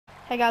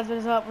Hey guys, what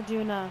is up? We're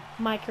doing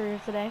my career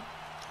today.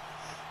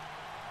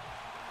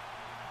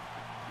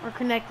 Or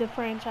connected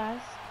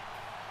franchise.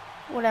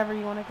 Whatever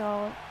you want to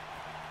call it.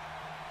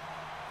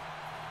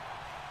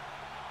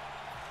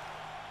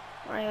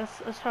 Alright,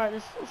 let's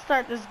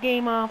start this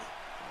game off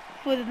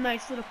with a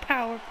nice little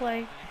power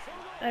play.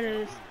 That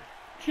is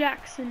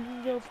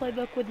Jacksonville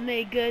playbook with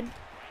May Good.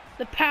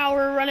 The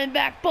power running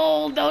back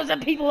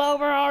bulldozing people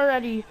over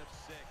already.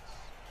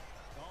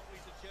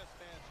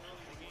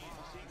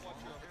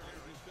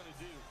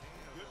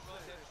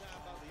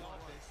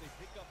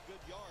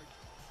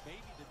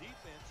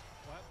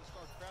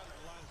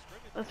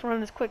 Let's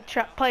run this quick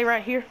play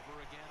right here.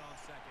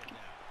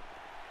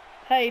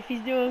 Hey, if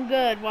he's doing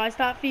good, why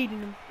stop feeding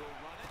him?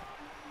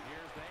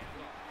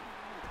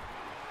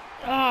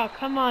 Oh,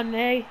 come on,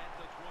 May.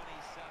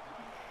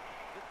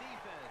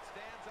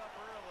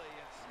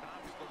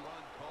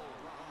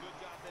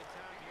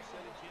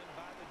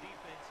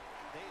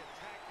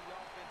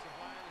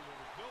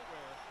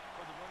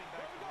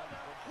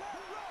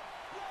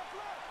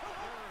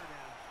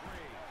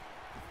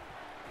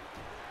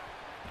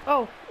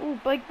 Oh, ooh,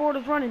 Blake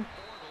Bortles running.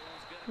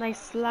 Nice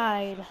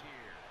slide.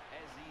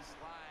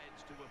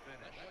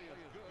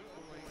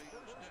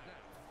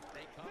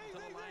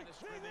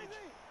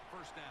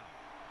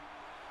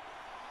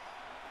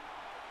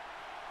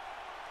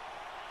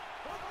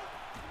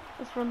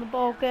 Let's run the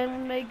ball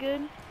again, May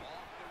Good.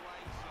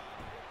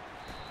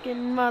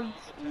 Getting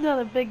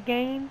another big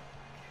gain.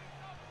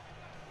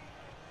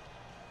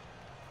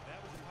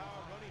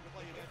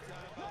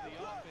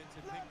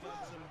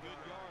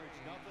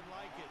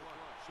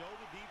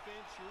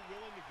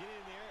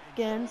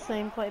 Again,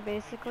 same play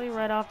basically,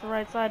 right off the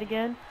right side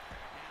again.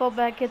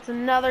 Fullback gets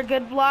another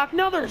good block.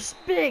 Another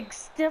big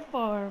stiff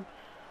arm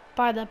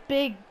by the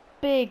big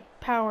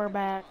power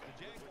back.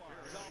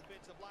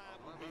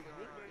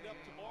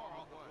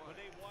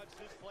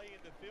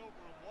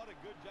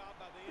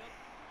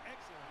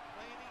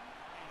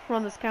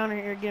 Run this counter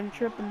here, get him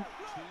tripping.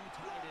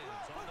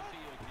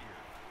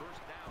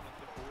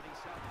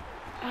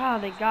 Ah,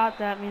 they got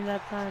that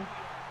that time.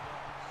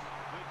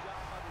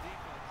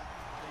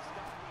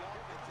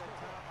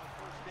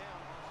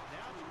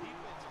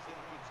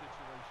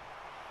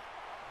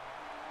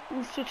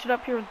 We'll switch it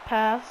up here with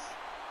pass.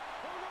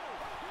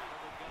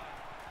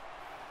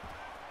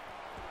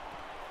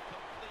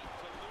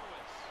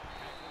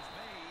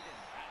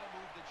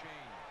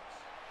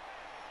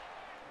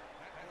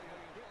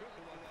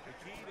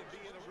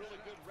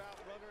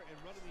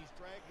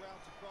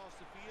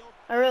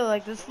 I really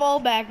like this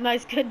fallback.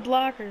 Nice, good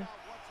blocker.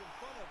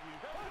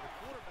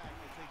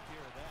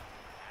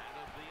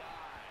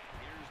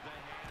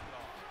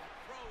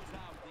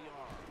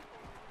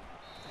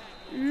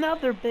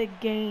 Another big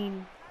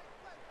gain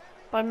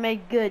by May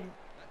Good.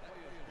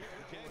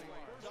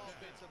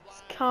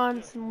 He's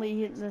constantly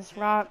hitting this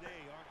rock.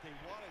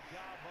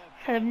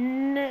 They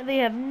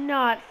have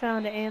not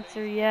found an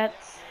answer yet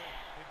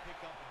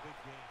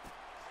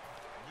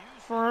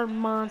for our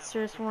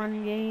monstrous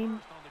run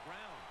game.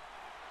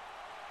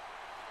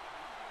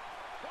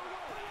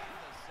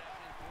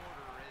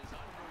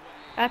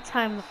 That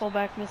time the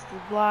fullback missed the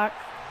block.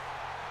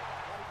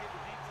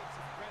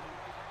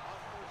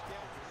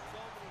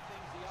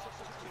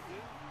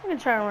 I'm gonna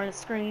try to run a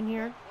screen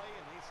here.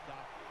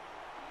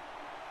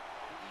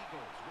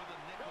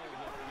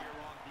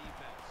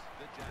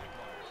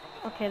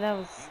 Okay, that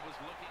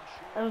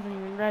wasn't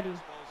even ready. Well,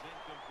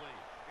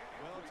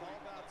 it's all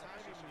about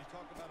timing when you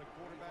talk about a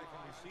quarterback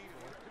and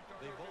receiver.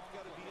 They both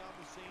got to be on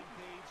the same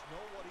page,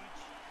 know what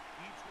each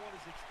one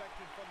is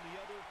expected from the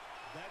other.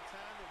 That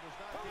time it was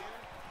not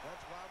there.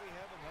 That's why we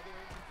have another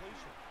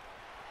incompletion.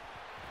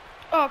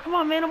 Oh, come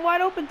on, man. I'm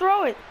wide open.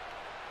 Throw it.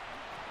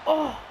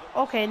 Oh,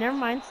 okay. Never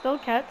mind. Still a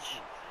catch.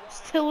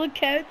 Still a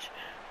catch.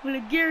 But I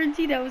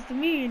guarantee that was to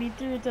me, and he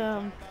threw it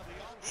to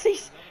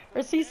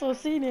Cecil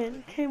seen it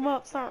and came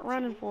up, started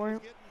running for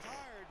it.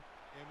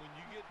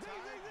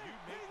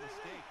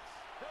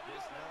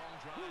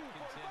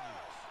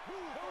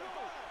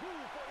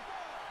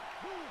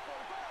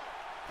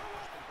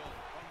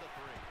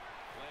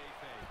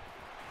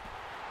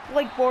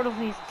 Blake Bortles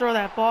needs to throw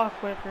that ball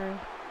quicker.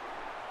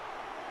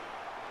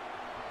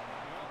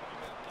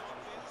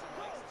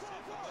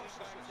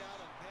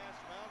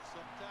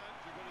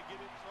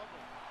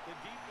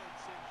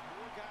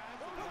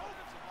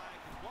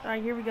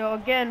 Alright, here we go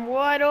again.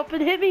 Wide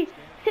open. Hit me.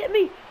 Hit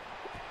me.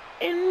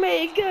 And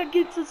May Good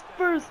gets his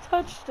first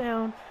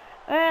touchdown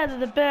out of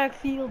the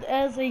backfield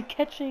as a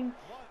catching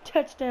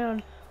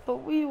touchdown.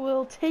 But we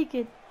will take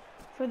it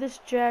for this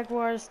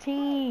Jaguars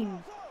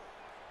team.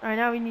 Alright,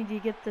 now we need to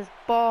get this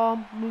ball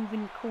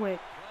moving quick.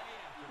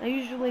 I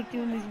usually like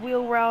doing these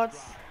wheel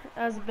routes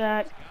as a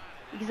back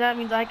because that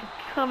means I can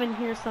come in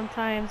here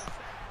sometimes,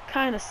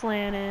 kind of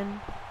slant in.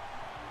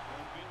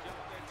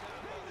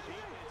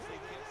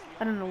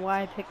 I don't know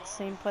why I picked the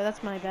same play.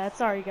 That's my bad.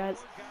 Sorry, guys.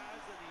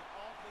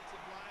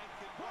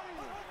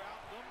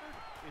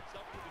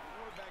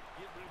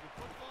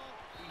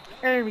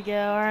 There we go.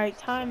 Alright,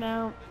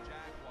 timeout.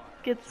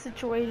 Get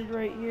situated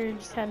right here and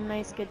just had a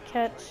nice good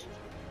catch.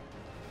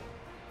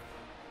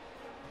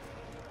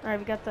 Alright,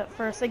 we got that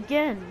first.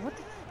 Again. What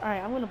the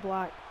Alright, I'm gonna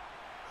block.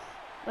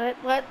 Let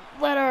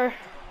our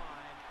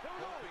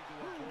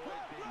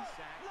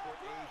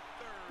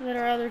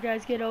other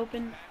guys get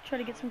open. Try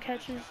to get some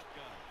catches.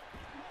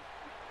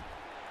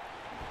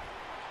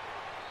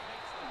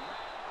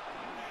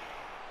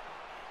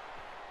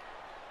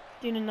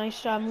 Doing a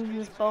nice job moving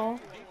this ball.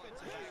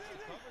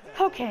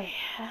 Okay.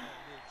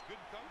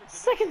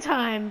 Second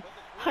time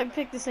I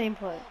picked the same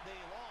play.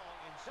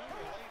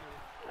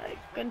 Alright,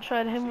 gonna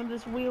try to hit him with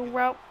this wheel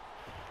route.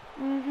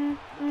 Ooh,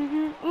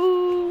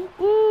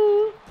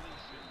 ooh.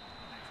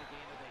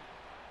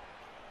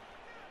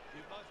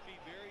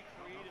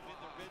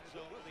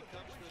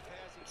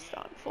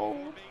 Start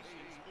full.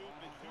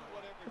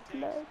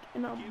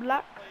 And I'll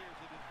block.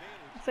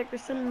 Looks like they're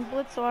sending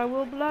blitz, so I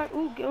will block.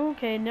 Ooh,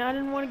 okay. Now I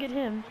didn't want to get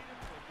him.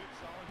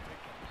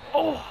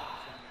 Oh,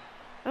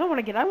 I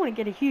want to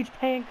get a huge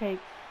pancake.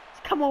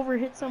 Just come over,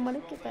 hit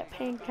somebody, get that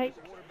pancake.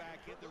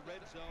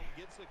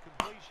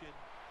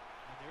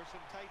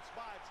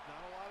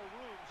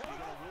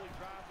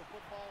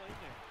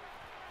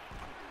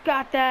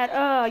 Got that.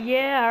 Oh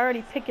yeah,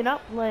 already picking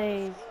up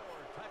plays.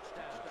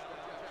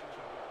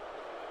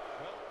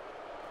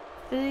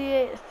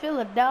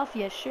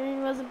 Philadelphia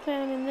sure wasn't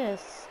planning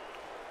this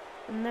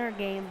in their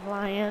game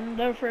plan.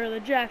 They're for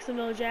the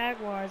Jacksonville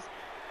Jaguars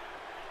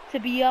to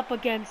be up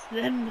against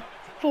them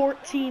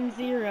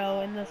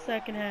 14-0 in the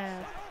second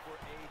half.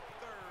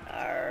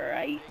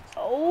 Alright.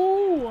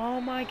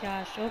 Oh my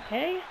gosh.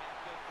 Okay.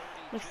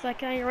 Looks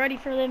like I ain't ready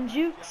for them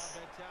jukes.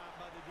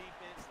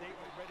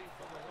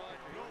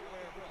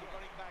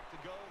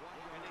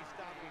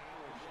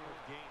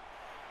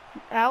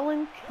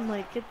 Allen can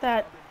like get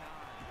that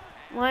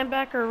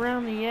linebacker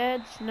around the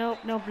edge. Nope,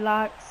 no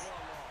blocks.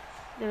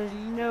 There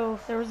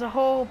was a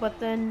hole, but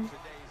then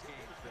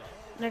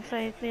next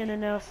thing I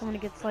know, somebody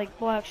gets like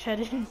block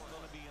shedded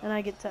and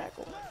I get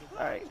tackled.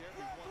 Alright.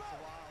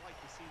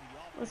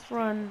 Let's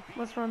run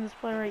this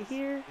play right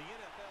here.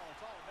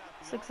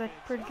 This looks like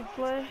a pretty good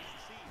play.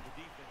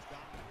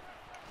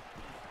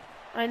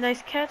 Alright,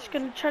 nice catch.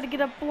 Gonna try to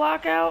get a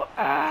block out.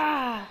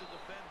 Ah!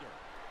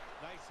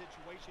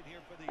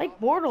 Like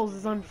Bortles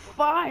is on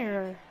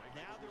fire.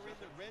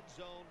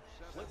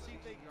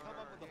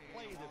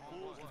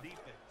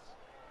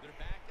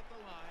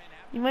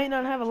 He might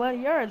not have a lot of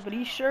yards, but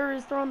he sure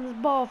is throwing this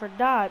ball for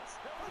dots.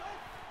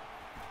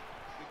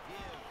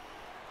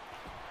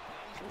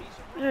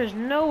 There's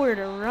nowhere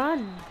to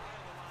run.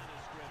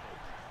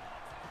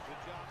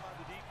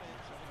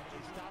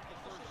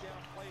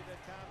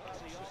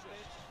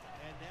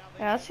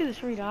 Yeah, let's see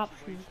this read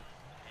option.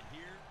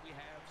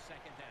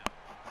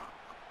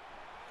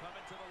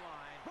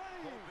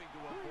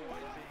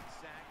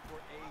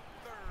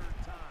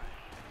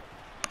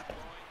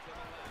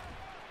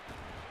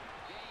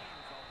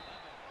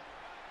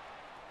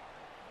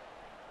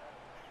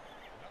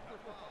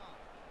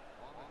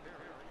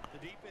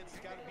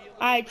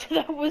 Alright,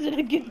 that wasn't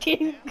a good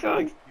game,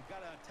 guys.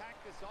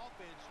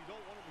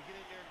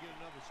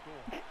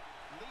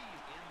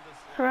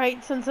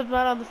 Alright, since I'm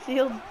not on the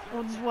field,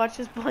 we'll just watch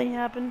this play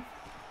happen.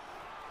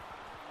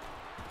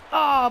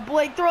 Oh,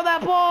 Blake, throw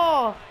that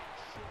ball!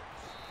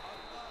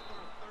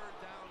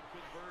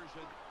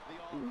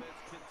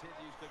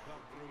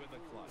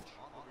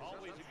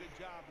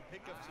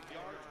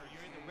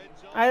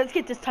 Alright, let's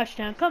get this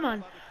touchdown. Come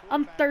on.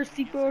 I'm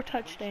thirsty for a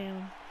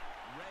touchdown.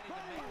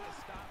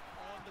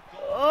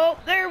 Oh,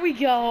 there we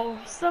go.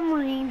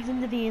 Submarines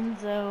into the end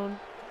zone.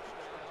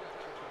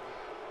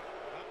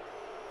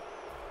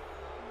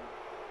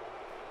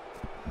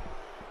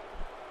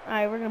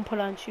 Alright, we're going to put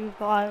on shoe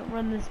while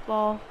run this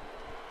ball.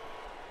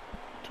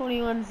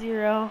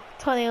 21-0.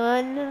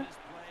 21.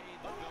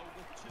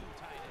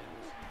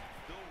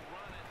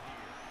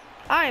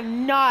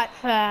 I'm not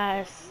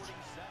fast.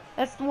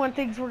 That's the one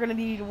thing we're going to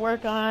need to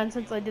work on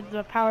since I did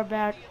the power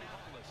back.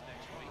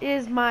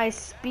 Is my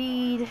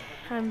speed.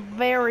 I'm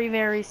very,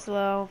 very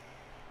slow.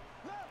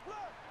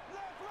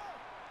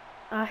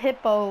 A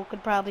hippo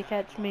could probably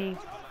catch me.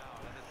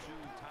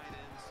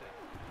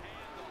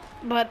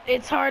 But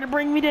it's hard to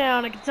bring me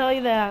down, I can tell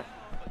you that.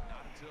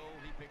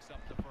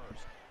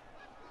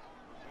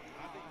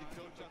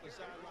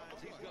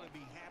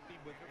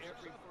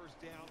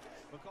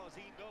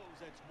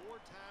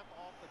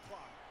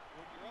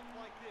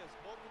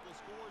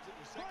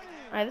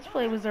 Alright, this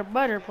play was their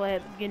butter play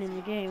at the beginning of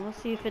the game.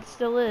 Let's see if it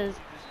still is.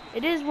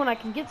 It is when I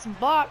can get some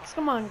blocks.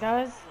 Come on,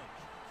 guys.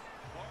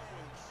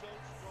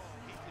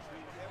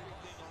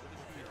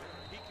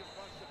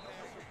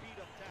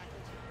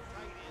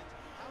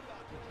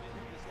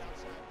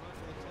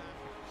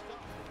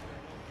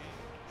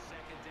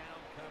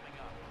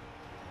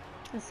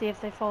 Let's see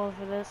if they fall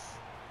for this.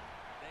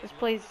 This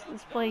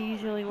play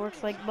usually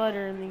works like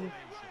butter in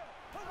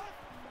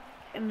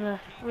the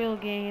real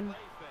game.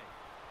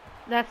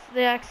 That's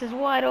the X is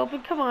wide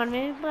open. Come on,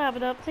 man. Lab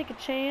it up. Take a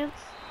chance.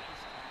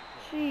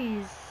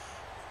 Jeez.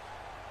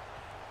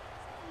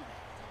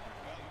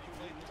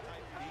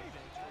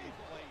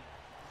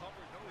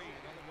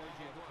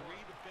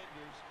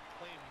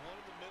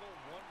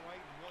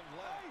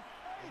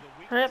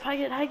 Hurry up, hike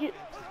it, hike it.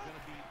 Defense is going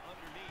to be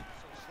underneath.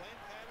 So slant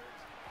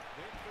patterns,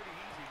 they're pretty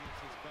easy against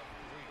this cover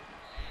three.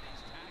 And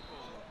he's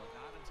tackled, but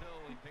not until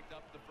he picked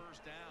up the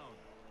first down.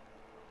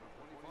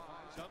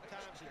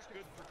 Sometimes it's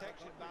good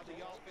protection by the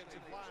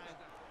offensive line.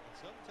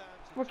 Sometimes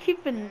We're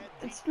keeping,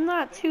 it's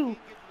not too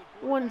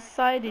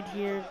one-sided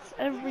here.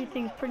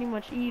 Everything's pretty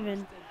much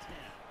even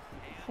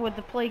with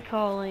the play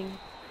calling.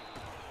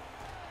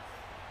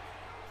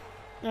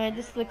 And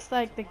this looks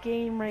like the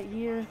game right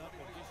here.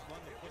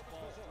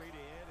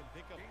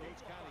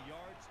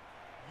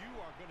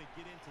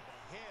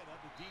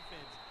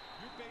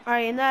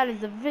 Alright, and that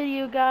is the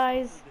video,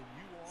 guys.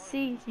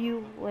 See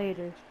you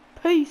later.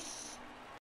 Peace.